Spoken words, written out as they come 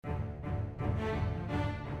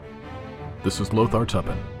This is Lothar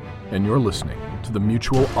Tuppen, and you're listening to the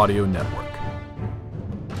Mutual Audio Network.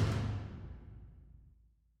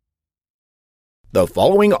 The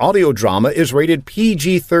following audio drama is rated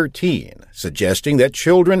PG-13, suggesting that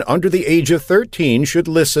children under the age of 13 should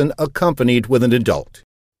listen accompanied with an adult.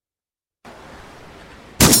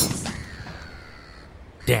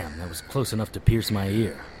 Damn, that was close enough to pierce my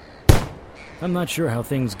ear. I'm not sure how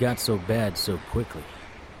things got so bad so quickly.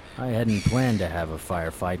 I hadn't planned to have a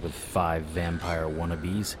firefight with 5 vampire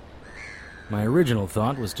wannabes. My original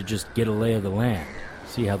thought was to just get a lay of the land,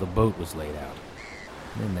 see how the boat was laid out.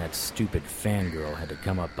 Then that stupid fangirl had to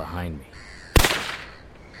come up behind me.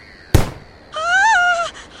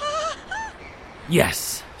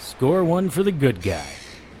 Yes! Score 1 for the good guy.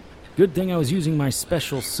 Good thing I was using my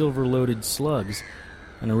special silver-loaded slugs,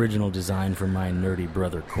 an original design from my nerdy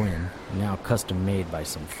brother Quinn, now custom-made by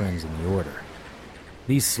some friends in the Order.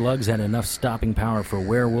 These slugs had enough stopping power for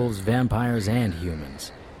werewolves, vampires, and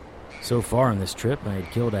humans. So far on this trip, I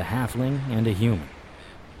had killed a halfling and a human.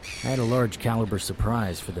 I had a large caliber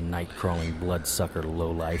surprise for the night-crawling bloodsucker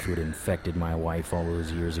lowlife who had infected my wife all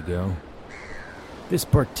those years ago. This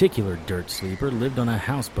particular dirt sleeper lived on a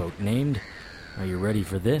houseboat named, are you ready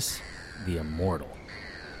for this? The Immortal.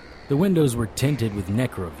 The windows were tinted with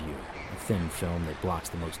Necroview, a thin film that blocks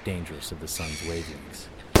the most dangerous of the sun's wavelengths.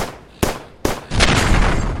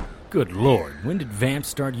 Good lord, when did vamps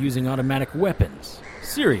start using automatic weapons?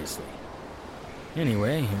 Seriously.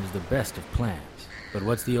 Anyway, it was the best of plans. But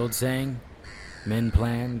what's the old saying? Men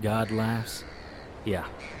plan, God laughs. Yeah,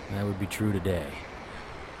 that would be true today.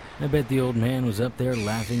 I bet the old man was up there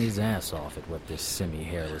laughing his ass off at what this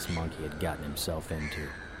semi-hairless monkey had gotten himself into.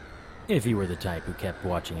 If he were the type who kept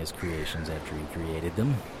watching his creations after he created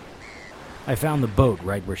them. I found the boat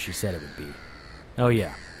right where she said it would be. Oh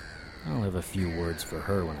yeah, I'll have a few words for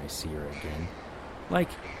her when I see her again. Like,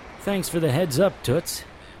 thanks for the heads up, Toots.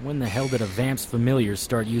 When the hell did a vamp's familiars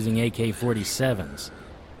start using AK-47s?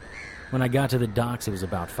 When I got to the docks, it was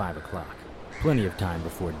about 5 o'clock. Plenty of time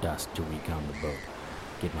before dusk to recon the boat,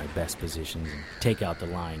 get my best positions, and take out the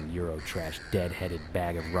lying Eurotrash dead-headed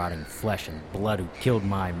bag of rotting flesh and blood who killed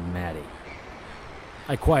my Maddie.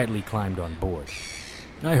 I quietly climbed on board.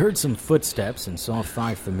 I heard some footsteps and saw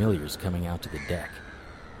 5 familiars coming out to the deck.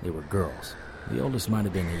 They were girls. The oldest might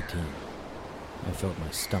have been 18. I felt my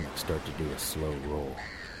stomach start to do a slow roll.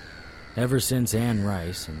 Ever since Anne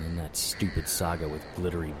Rice and then that stupid saga with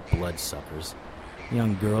glittery bloodsuckers,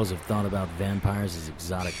 young girls have thought about vampires as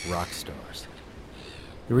exotic rock stars.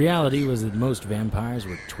 The reality was that most vampires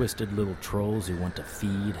were twisted little trolls who want to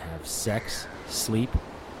feed, have sex, sleep,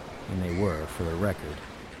 and they were, for the record,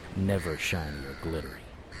 never shiny or glittery.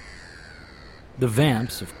 The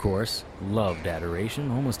vamps, of course, loved adoration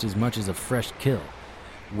almost as much as a fresh kill.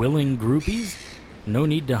 Willing groupies? No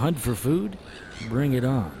need to hunt for food? Bring it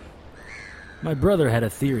on. My brother had a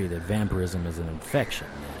theory that vampirism is an infection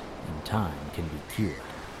that, in time, can be cured.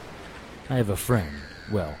 I have a friend,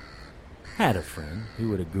 well, had a friend who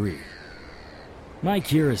would agree. My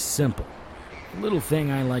cure is simple. A little thing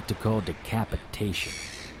I like to call decapitation.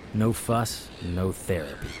 No fuss, no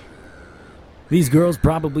therapy. These girls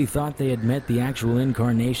probably thought they had met the actual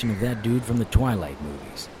incarnation of that dude from the Twilight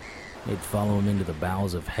movies. They'd follow him into the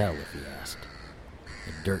bowels of hell if he asked.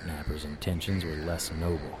 The dirt napper's intentions were less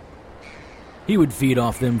noble. He would feed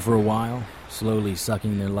off them for a while, slowly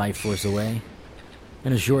sucking their life force away.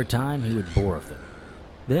 In a short time, he would bore of them.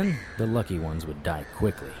 Then, the lucky ones would die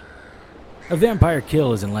quickly. A vampire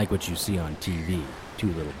kill isn't like what you see on TV,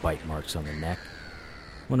 2 little bite marks on the neck.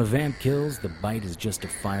 When a vamp kills, the bite is just to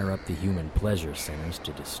fire up the human pleasure centers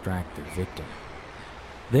to distract their victim.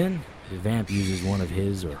 Then, the vamp uses one of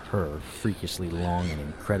his or her freakishly long and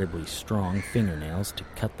incredibly strong fingernails to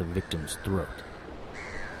cut the victim's throat.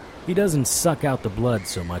 He doesn't suck out the blood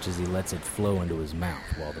so much as he lets it flow into his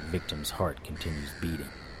mouth while the victim's heart continues beating.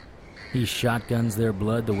 He shotguns their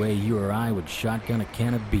blood the way you or I would shotgun a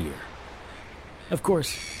can of beer. Of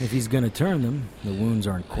course, if he's gonna turn them, the wounds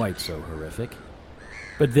aren't quite so horrific.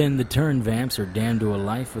 But then the turn vamps are damned to a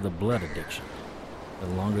life with a blood addiction. The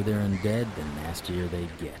longer they're undead, the nastier they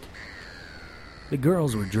get. The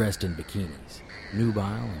girls were dressed in bikinis,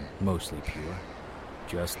 nubile and mostly pure,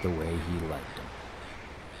 just the way he liked them.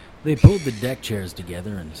 They pulled the deck chairs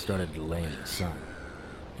together and started to lay in the sun.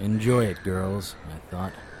 Enjoy it, girls, I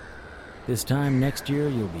thought. This time next year,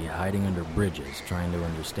 you'll be hiding under bridges trying to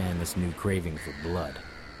understand this new craving for blood.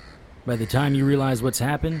 By the time you realize what's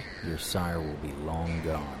happened, your sire will be long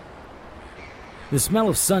gone. The smell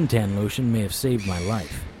of suntan lotion may have saved my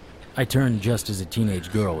life. I turned just as a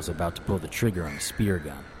teenage girl was about to pull the trigger on a spear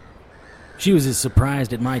gun. She was as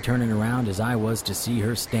surprised at my turning around as I was to see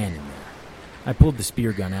her standing there. I pulled the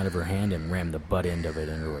spear gun out of her hand and rammed the butt end of it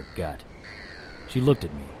into her gut. She looked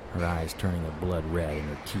at me, her eyes turning a blood red and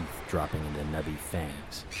her teeth dropping into nubby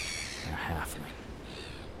fangs. A halfling.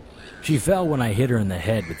 She fell when I hit her in the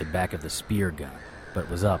head with the back of the spear gun, but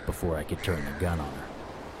was up before I could turn the gun on her.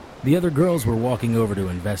 The other girls were walking over to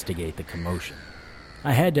investigate the commotion.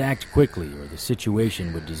 I had to act quickly or the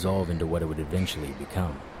situation would dissolve into what it would eventually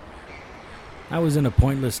become. I was in a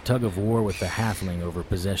pointless tug-of-war with the halfling over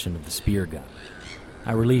possession of the spear gun.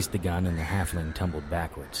 I released the gun and the halfling tumbled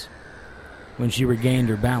backwards. When she regained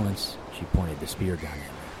her balance, she pointed the spear gun at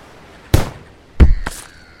me.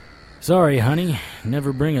 Sorry, honey,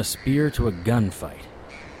 never bring a spear to a gunfight.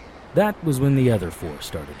 That was when the other four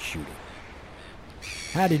started shooting.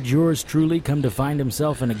 How did yours truly come to find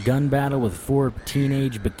himself in a gun battle with 4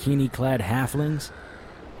 teenage bikini-clad halflings?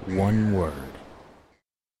 One word.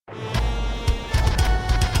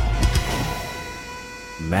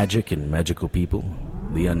 Magic and magical people,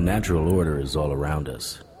 the unnatural order is all around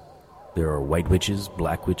us. There are white witches,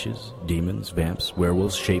 black witches, demons, vamps,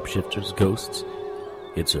 werewolves, shapeshifters, ghosts.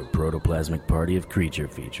 It's a protoplasmic party of creature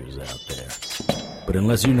features out there. But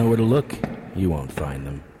unless you know where to look, you won't find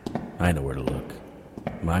them. I know where to look.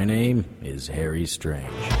 My name is Harry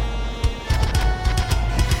Strange.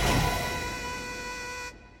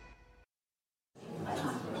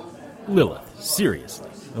 Lilith, seriously?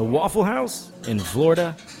 A Waffle House? In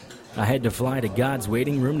Florida? I had to fly to God's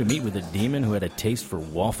waiting room to meet with a demon who had a taste for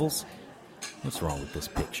waffles? What's wrong with this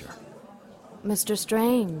picture? Mr.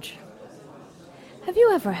 Strange, have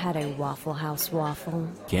you ever had a Waffle House waffle?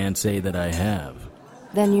 Can't say that I have.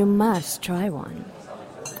 Then you must try one.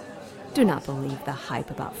 Do not believe the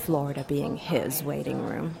hype about Florida being his waiting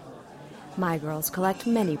room. My girls collect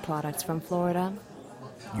many products from Florida.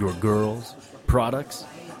 Your girls? Products?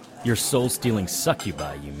 Your soul-stealing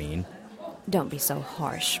succubi, you mean? Don't be so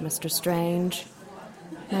harsh, Mr. Strange.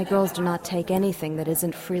 My girls do not take anything that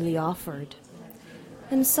isn't freely offered.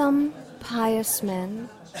 And some pious men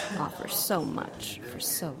offer so much for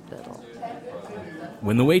so little.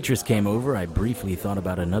 When the waitress came over, I briefly thought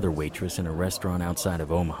about another waitress in a restaurant outside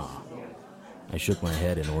of Omaha. I shook my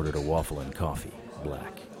head and ordered a waffle and coffee,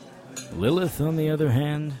 black. Lilith, on the other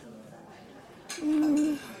hand?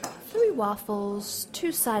 3 waffles,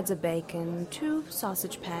 2 sides of bacon, 2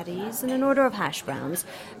 sausage patties, and an order of hash browns.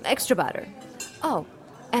 Extra butter. Oh,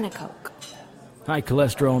 and a Coke. High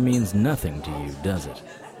cholesterol means nothing to you, does it?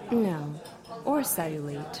 No, or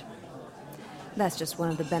cellulite. That's just one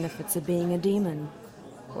of the benefits of being a demon.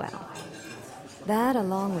 Well, that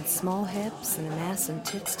along with small hips and an ass and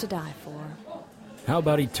tits to die for. How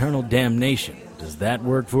about eternal damnation? Does that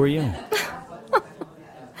work for you?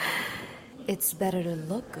 It's better to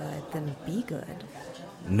look good than be good.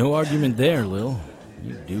 No argument there, Lil.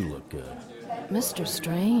 You do look good. Mr.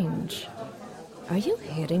 Strange, are you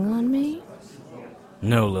hitting on me?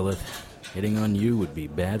 No, Lilith. Hitting on you would be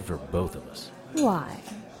bad for both of us. Why?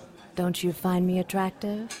 Don't you find me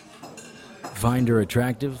attractive? Find her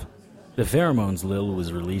attractive? The pheromones Lil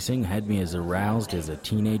was releasing had me as aroused as a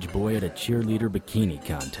teenage boy at a cheerleader bikini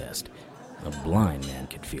contest. A blind man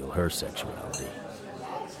could feel her sexuality.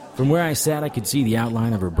 From where I sat, I could see the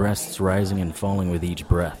outline of her breasts rising and falling with each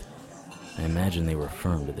breath. I imagined they were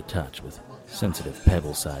firm to the touch, with sensitive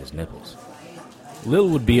pebble-sized nipples. Lil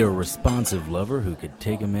would be a responsive lover who could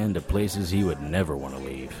take a man to places he would never want to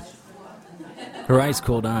leave. Her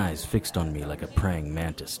ice-cold eyes fixed on me like a praying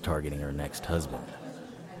mantis targeting her next husband.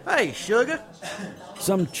 Hey, sugar.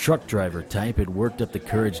 Some truck driver type had worked up the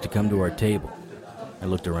courage to come to our table. I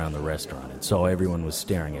looked around the restaurant and saw everyone was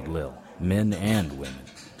staring at Lil, men and women.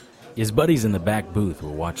 His buddies in the back booth were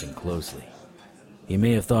watching closely. He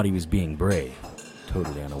may have thought he was being brave,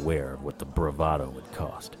 totally unaware of what the bravado would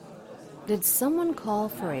cost. Did someone call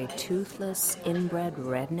for a toothless, inbred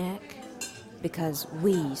redneck? Because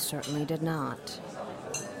we certainly did not.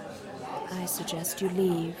 I suggest you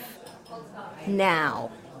leave. Now.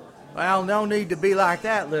 Well, no need to be like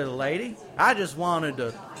that, little lady. I just wanted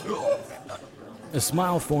to... A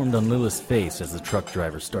smile formed on Lilith's face as the truck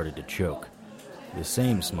driver started to choke. The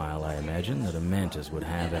same smile, I imagine, that a mantis would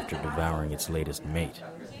have after devouring its latest mate.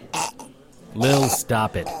 Lil,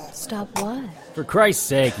 stop it. Stop what? For Christ's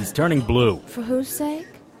sake, he's turning blue. For whose sake?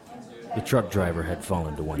 The truck driver had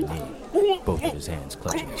fallen to one knee, both of his hands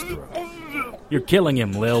clutching his throat. You're killing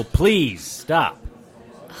him, Lil. Please, stop.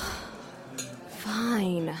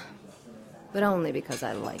 Fine. But only because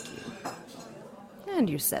I like you. And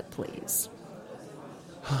you said please.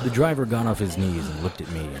 The driver got off his knees and looked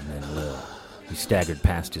at me and then Lil. He staggered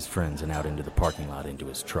past his friends and out into the parking lot into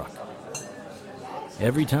his truck.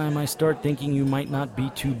 Every time I start thinking you might not be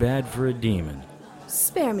too bad for a demon,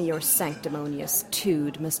 Spare me your sanctimonious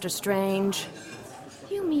tude, Mr. Strange.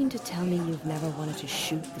 You mean to tell me you've never wanted to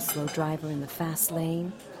shoot the slow driver in the fast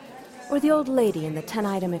lane? Or the old lady in the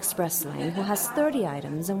 10-item express lane who has 30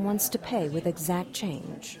 items and wants to pay with exact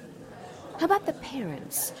change? How about the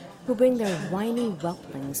parents who bring their whiny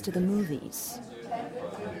whelplings to the movies?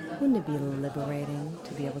 Wouldn't it be liberating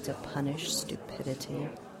to be able to punish stupidity?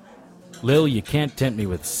 Lil, you can't tempt me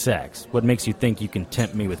with sex. What makes you think you can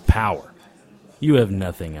tempt me with power? You have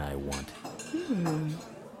nothing I want.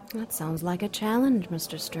 That sounds like a challenge,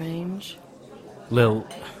 Mr. Strange.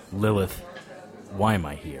 Lilith, why am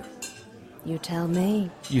I here? You tell me.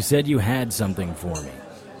 You said you had something for me.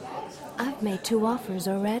 I've made 2 offers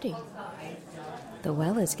already. The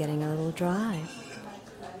well is getting a little dry.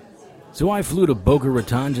 So I flew to Boca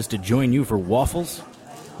Raton just to join you for waffles?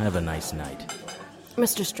 Have a nice night.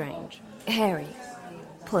 Mr. Strange, Harry,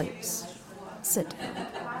 please, sit down.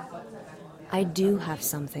 I do have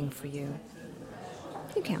something for you.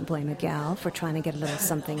 You can't blame a gal for trying to get a little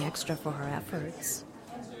something extra for her efforts.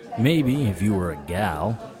 Maybe if you were a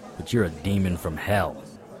gal, but you're a demon from hell.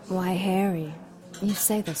 Why, Harry, you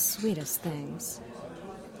say the sweetest things.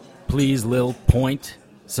 Please, Lil, point.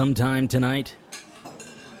 Sometime tonight.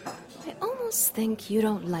 I almost think you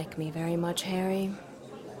don't like me very much, Harry.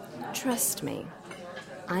 Trust me,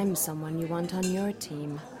 I'm someone you want on your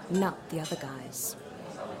team, not the other guys.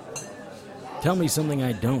 Tell me something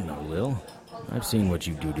I don't know, Lil. I've seen what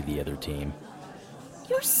you do to the other team.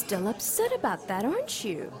 You're still upset about that, aren't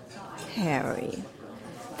you? Harry,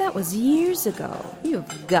 that was years ago.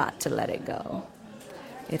 You've got to let it go.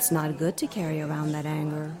 It's not good to carry around that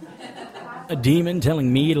anger. A demon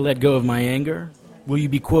telling me to let go of my anger? Will you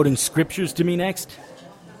be quoting scriptures to me next?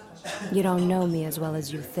 You don't know me as well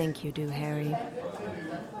as you think you do, Harry.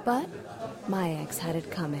 But my ex had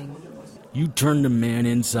it coming. You turned a man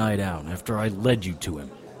inside out after I led you to him.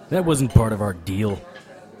 That wasn't part of our deal.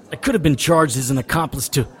 I could have been charged as an accomplice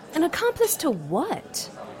to... An accomplice to what?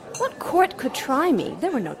 What court could try me?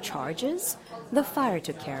 There were no charges. The fire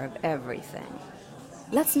took care of everything.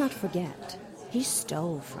 Let's not forget, he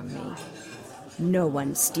stole from me. No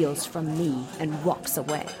one steals from me and walks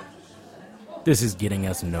away. This is getting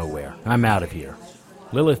us nowhere. I'm out of here.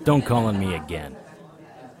 Lilith, don't call on me again.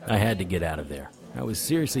 I had to get out of there. I was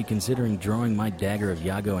seriously considering drawing my dagger of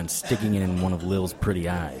Iago and sticking it in one of Lil's pretty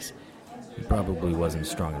eyes. It probably wasn't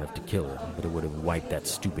strong enough to kill her, but it would have wiped that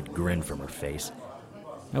stupid grin from her face.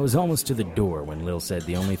 I was almost to the door when Lil said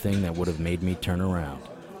the only thing that would have made me turn around.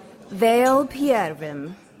 Vale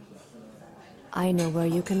Piervim. I know where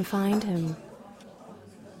you can find him.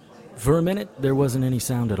 For a minute, there wasn't any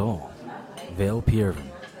sound at all. Vale Piervim.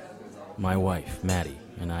 My wife, Maddie,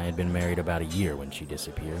 and I had been married about a year when she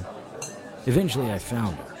disappeared. Eventually I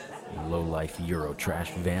found her. A low-life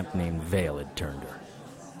Eurotrash vamp named Vale had turned her.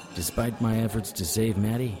 Despite my efforts to save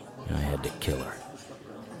Maddie, I had to kill her.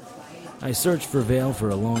 I searched for Vale for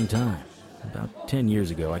a long time. About 10 years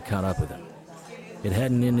ago, I caught up with him. It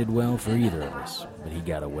hadn't ended well for either of us, but he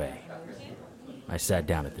got away. I sat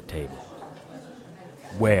down at the table.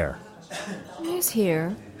 Where? He's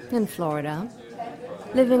here, in Florida,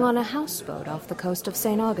 living on a houseboat off the coast of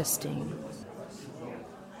St. Augustine.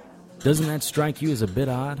 Doesn't that strike you as a bit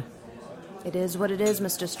odd? It is what it is,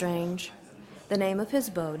 Mr. Strange. The name of his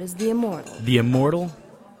boat is the Immortal. The Immortal?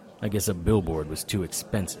 I guess a billboard was too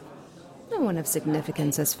expensive. No one of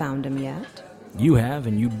significance has found him yet. You have,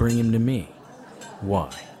 and you bring him to me. Why?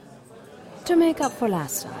 To make up for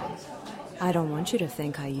last time. I don't want you to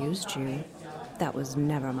think I used you. That was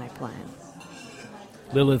never my plan.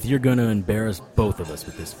 Lilith, you're going to embarrass both of us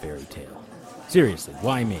with this fairy tale. Seriously,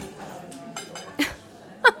 why me?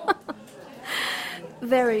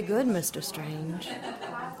 Very good, Mr. Strange.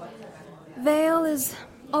 Vale is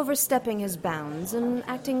overstepping his bounds and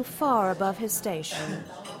acting far above his station.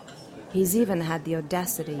 He's even had the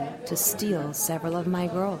audacity to steal several of my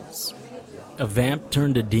girls. A vamp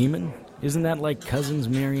turned a demon? Isn't that like cousins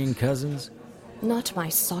marrying cousins? Not my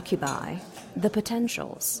succubi, the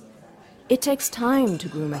potentials. It takes time to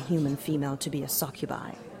groom a human female to be a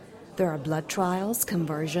succubi. There are blood trials,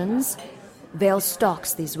 conversions. Vale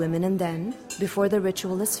stalks these women and then, before the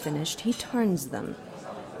ritual is finished, he turns them.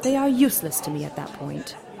 They are useless to me at that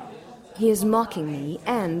point. He is mocking me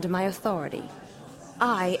and my authority.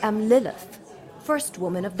 I am Lilith, first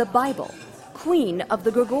woman of the Bible, queen of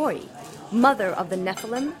the Grigori, mother of the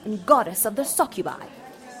Nephilim, and goddess of the succubi.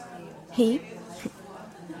 He's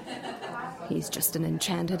just an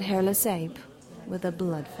enchanted hairless ape with a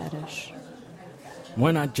blood fetish.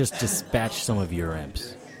 Why not just dispatch some of your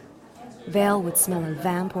imps? Vale would smell a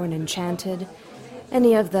vamp or an enchanted,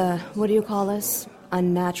 any of the, what do you call us,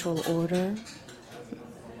 unnatural order.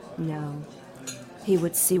 No. He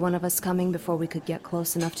would see one of us coming before we could get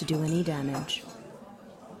close enough to do any damage.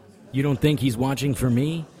 You don't think he's watching for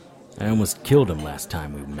me? I almost killed him last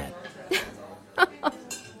time we met.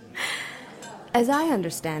 As I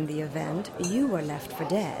understand the event, you were left for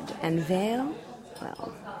dead, and Vale,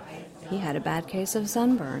 well, he had a bad case of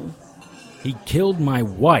sunburn. He killed my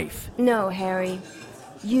wife. No, Harry.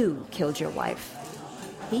 You killed your wife.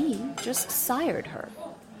 He just sired her.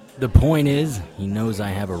 The point is, he knows I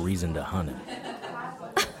have a reason to hunt him.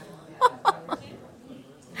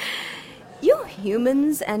 You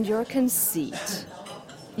humans and your conceit.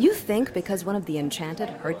 You think because one of the Enchanted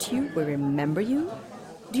hurt you, we remember you?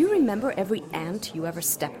 Do you remember every ant you ever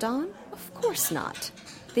stepped on? Of course not.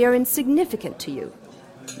 They are insignificant to you.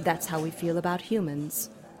 That's how we feel about humans.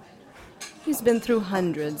 He's been through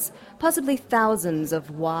hundreds, possibly thousands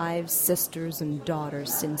of wives, sisters, and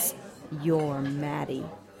daughters since you're Maddie.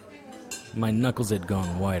 My knuckles had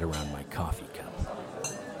gone white around my coffee cup.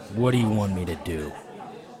 What do you want me to do?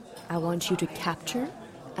 I want you to capture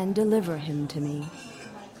and deliver him to me.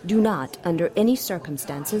 Do not, under any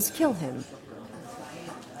circumstances, kill him.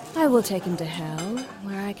 I will take him to hell,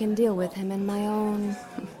 where I can deal with him in my own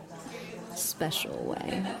special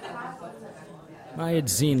way. I had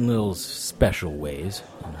seen Lil's special ways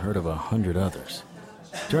and heard of 100 others.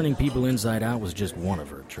 Turning people inside out was just one of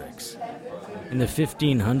her tricks. In the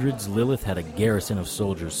 1500s, Lilith had a garrison of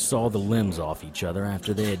soldiers saw the limbs off each other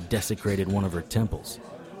after they had desecrated one of her temples.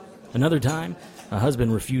 Another time, a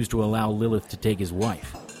husband refused to allow Lilith to take his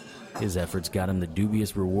wife. His efforts got him the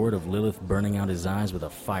dubious reward of Lilith burning out his eyes with a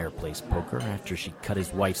fireplace poker after she cut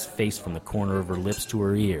his wife's face from the corner of her lips to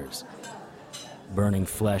her ears. Burning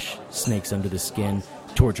flesh, snakes under the skin,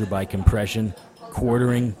 torture by compression,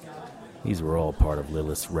 quartering. These were all part of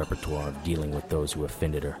Lilith's repertoire of dealing with those who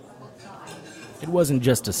offended her. It wasn't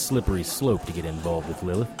just a slippery slope to get involved with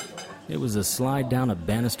Lilith. It was a slide down a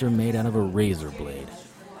banister made out of a razor blade.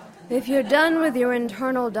 If you're done with your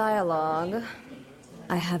internal dialogue,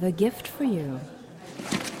 I have a gift for you.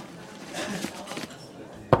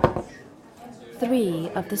 3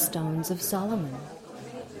 of the Stones of Solomon.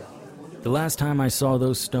 The last time I saw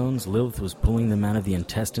those stones, Lilith was pulling them out of the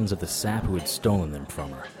intestines of the sap who had stolen them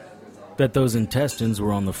from her. That those intestines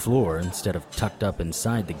were on the floor instead of tucked up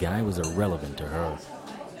inside the guy was irrelevant to her.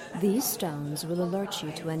 These stones will alert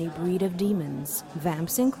you to any breed of demons,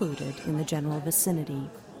 vamps included, in the general vicinity.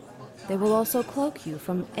 They will also cloak you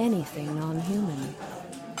from anything non-human.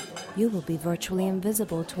 You will be virtually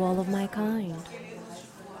invisible to all of my kind.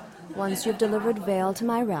 Once you've delivered Vale to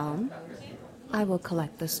my realm, I will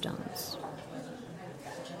collect the stones.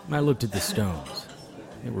 I looked at the stones.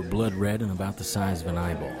 They were blood red and about the size of an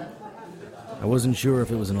eyeball. I wasn't sure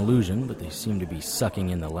if it was an illusion, but they seemed to be sucking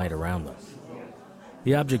in the light around them.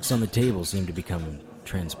 The objects on the table seemed to become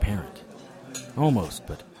transparent. Almost,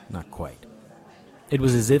 but not quite. It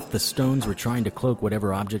was as if the stones were trying to cloak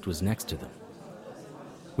whatever object was next to them.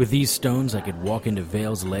 With these stones, I could walk into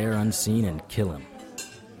Vale's lair unseen and kill him.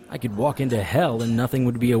 I could walk into hell and nothing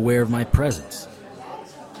would be aware of my presence.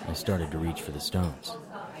 I started to reach for the stones.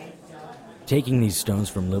 Taking these stones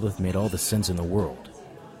from Lilith made all the sense in the world.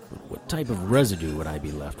 But what type of residue would I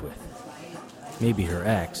be left with? Maybe her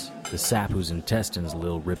ex, the sap whose intestines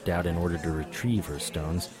Lil ripped out in order to retrieve her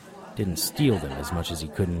stones, didn't steal them as much as he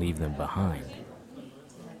couldn't leave them behind.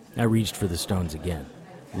 I reached for the stones again.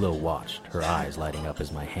 Lil watched, her eyes lighting up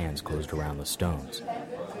as my hands closed around the stones.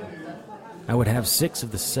 I would have 6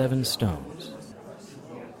 of the 7 stones.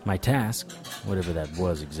 My task, whatever that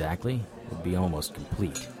was exactly, would be almost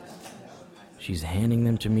complete. She's handing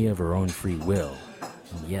them to me of her own free will,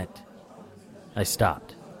 and yet... I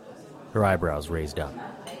stopped. Her eyebrows raised up.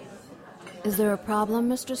 Is there a problem,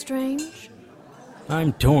 Mr. Strange?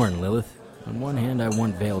 I'm torn, Lilith. On one hand, I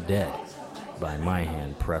want Vale dead. By my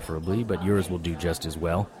hand, preferably, but yours will do just as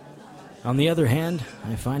well. On the other hand,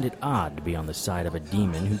 I find it odd to be on the side of a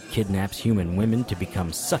demon who kidnaps human women to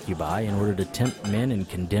become succubi in order to tempt men and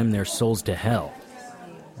condemn their souls to hell.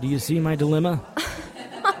 Do you see my dilemma?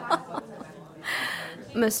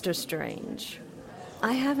 Mr. Strange,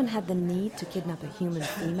 I haven't had the need to kidnap a human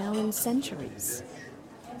female in centuries.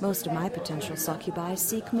 Most of my potential succubi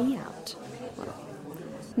seek me out. Well,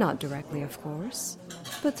 not directly, of course,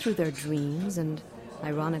 but through their dreams and,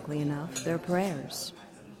 ironically enough, their prayers.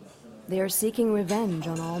 They are seeking revenge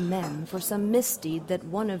on all men for some misdeed that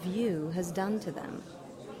one of you has done to them.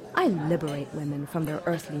 I liberate women from their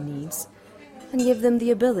earthly needs and give them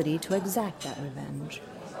the ability to exact that revenge.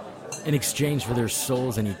 In exchange for their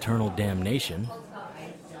souls and eternal damnation.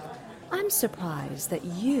 I'm surprised that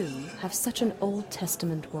you have such an Old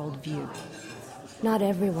Testament worldview. Not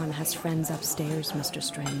everyone has friends upstairs, Mr.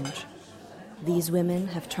 Strange. These women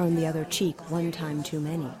have turned the other cheek one time too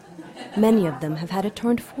many. Many of them have had it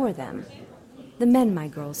turned for them. The men my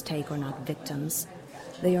girls take are not victims.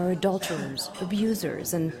 They are adulterers,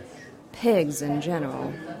 abusers, and pigs in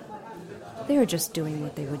general. They are just doing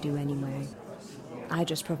what they would do anyway. I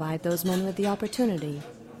just provide those men with the opportunity.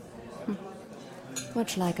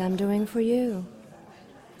 Much like I'm doing for you.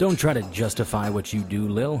 Don't try to justify what you do,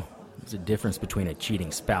 Lil. There's a difference between a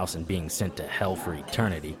cheating spouse and being sent to hell for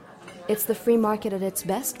eternity. It's the free market at its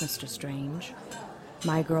best, Mr. Strange.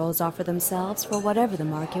 My girls offer themselves for whatever the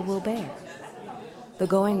market will bear. The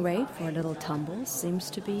going rate for a little tumble seems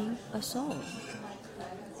to be a soul.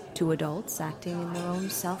 Two adults acting in their own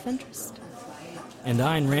self-interest. And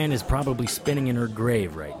Ayn Rand is probably spinning in her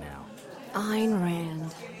grave right now. Ayn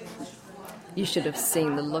Rand. You should have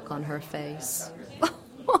seen the look on her face.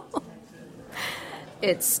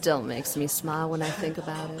 It still makes me smile when I think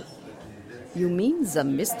about it. You mean the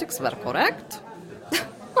mystics were correct?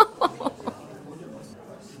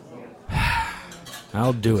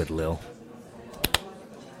 I'll do it, Lil.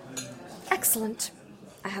 Excellent.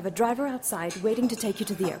 I have a driver outside waiting to take you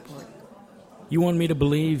to the airport. You want me to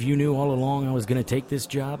believe you knew all along I was going to take this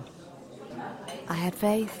job? I had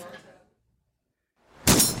faith.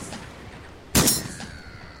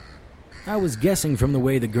 I was guessing from the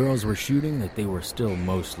way the girls were shooting that they were still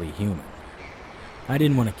mostly human. I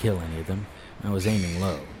didn't want to kill any of them. I was aiming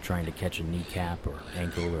low, trying to catch a kneecap or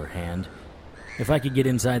ankle or hand. If I could get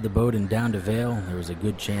inside the boat and down to Vale, there was a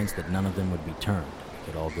good chance that none of them would be turned.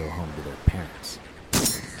 They could all go home to their parents.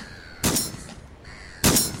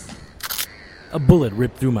 A bullet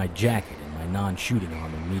ripped through my jacket and my non-shooting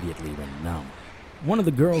arm immediately went numb. One of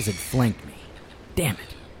the girls had flanked me. Damn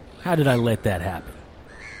it! How did I let that happen?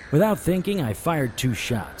 Without thinking, I fired 2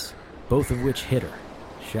 shots, both of which hit her,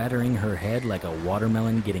 shattering her head like a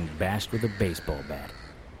watermelon getting bashed with a baseball bat.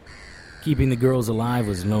 Keeping the girls alive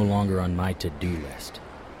was no longer on my to-do list.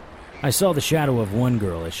 I saw the shadow of one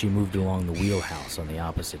girl as she moved along the wheelhouse on the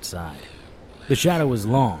opposite side. The shadow was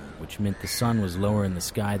long, which meant the sun was lower in the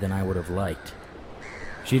sky than I would have liked.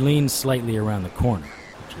 She leaned slightly around the corner,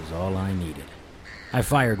 which was all I needed. I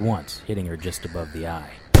fired once, hitting her just above the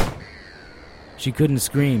eye. She couldn't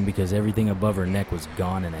scream because everything above her neck was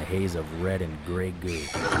gone in a haze of red and gray goo.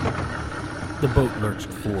 The boat lurched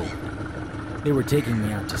forward. They were taking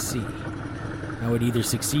me out to sea. I would either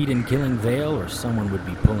succeed in killing Vale or someone would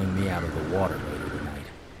be pulling me out of the water later tonight.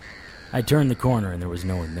 I turned the corner and there was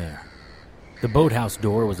no one there. The boathouse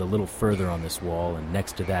door was a little further on this wall, and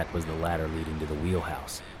next to that was the ladder leading to the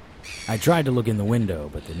wheelhouse. I tried to look in the window,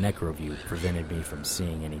 but the necroview prevented me from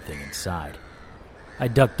seeing anything inside. I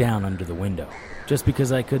ducked down under the window. Just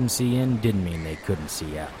because I couldn't see in didn't mean they couldn't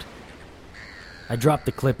see out. I dropped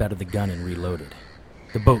the clip out of the gun and reloaded.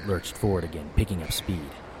 The boat lurched forward again, picking up speed.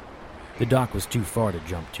 The dock was too far to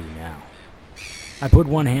jump to now. I put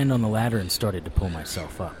one hand on the ladder and started to pull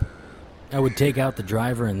myself up. I would take out the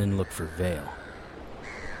driver and then look for Vale.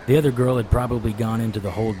 The other girl had probably gone into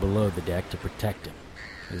the hold below the deck to protect him.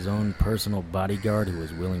 His own personal bodyguard who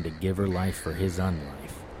was willing to give her life for his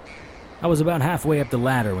unlife. I was about halfway up the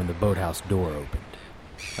ladder when the boathouse door opened.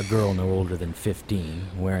 A girl no older than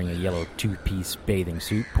 15, wearing a yellow 2-piece bathing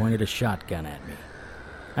suit, pointed a shotgun at me.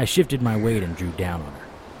 I shifted my weight and drew down on her.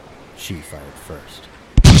 She fired first.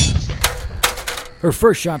 Her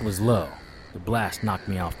first shot was low. The blast knocked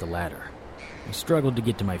me off the ladder. I struggled to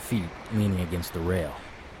get to my feet, leaning against the rail.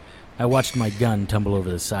 I watched my gun tumble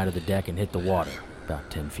over the side of the deck and hit the water,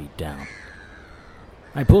 about 10 feet down.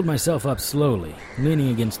 I pulled myself up slowly, leaning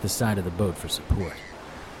against the side of the boat for support.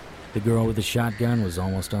 The girl with the shotgun was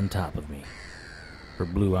almost on top of me. Her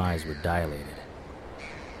blue eyes were dilated.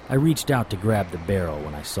 I reached out to grab the barrel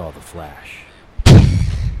when I saw the flash.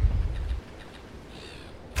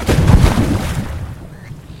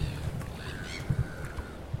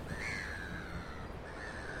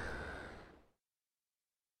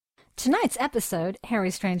 Tonight's episode, Harry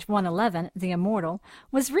Strange 111, The Immortal,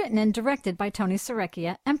 was written and directed by Tony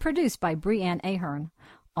Serecchia and produced by Brianne Ahern.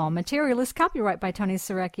 All material is copyright by Tony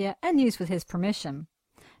Serecchia and used with his permission.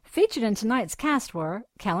 Featured in tonight's cast were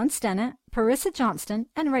Kellen Stennett, Parissa Johnston,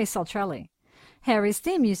 and Ray Saltrelli. Harry's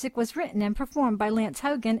theme music was written and performed by Lance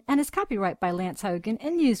Hogan and is copyright by Lance Hogan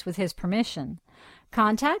and used with his permission.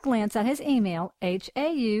 Contact Lance at his email,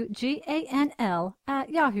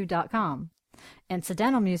 hauganl@yahoo.com.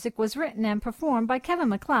 Incidental music was written and performed by Kevin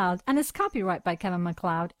MacLeod and is copyright by Kevin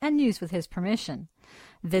MacLeod and used with his permission.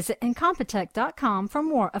 Visit Incompetech.com for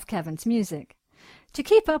more of Kevin's music. To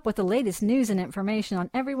keep up with the latest news and information on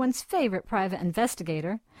everyone's favorite private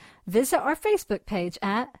investigator, visit our Facebook page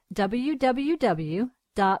at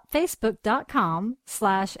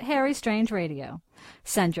www.facebook.com/HarryStrangeRadio.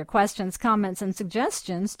 Send your questions, comments, and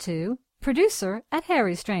suggestions to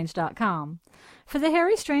producer@harrystrange.com. For the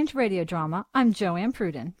Harry Strange radio drama, I'm Joanne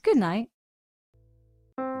Pruden. Good night.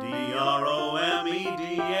 DROMEDARY.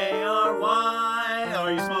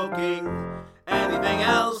 Are you smoking anything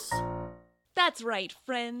else? That's right,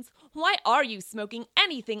 friends. Why are you smoking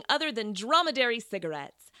anything other than dromedary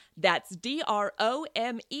cigarettes? That's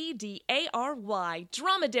DROMEDARY,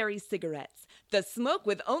 dromedary cigarettes. The smoke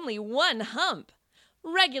with only one hump.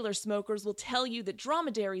 Regular smokers will tell you that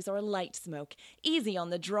dromedaries are a light smoke, easy on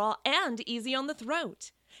the draw and easy on the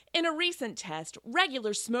throat. In a recent test,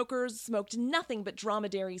 regular smokers smoked nothing but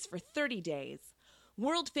dromedaries for 30 days.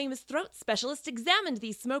 World-famous throat specialists examined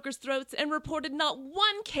these smokers' throats and reported not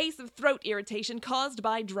one case of throat irritation caused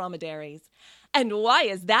by dromedaries. And why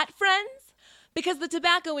is that, friends? Because the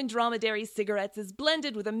tobacco in dromedary cigarettes is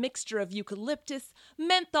blended with a mixture of eucalyptus,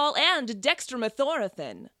 menthol, and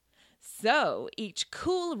dextromethorphan. So, each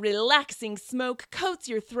cool, relaxing smoke coats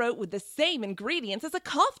your throat with the same ingredients as a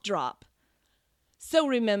cough drop. So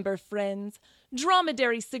remember, friends,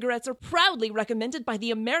 dromedary cigarettes are proudly recommended by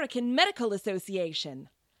the American Medical Association.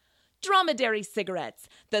 Dromedary cigarettes,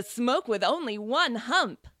 the smoke with only one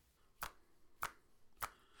hump.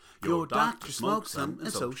 Your doctor smokes them,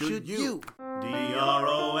 and so should you.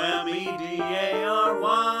 DROMEDARY.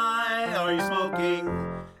 Are you smoking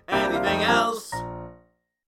anything else?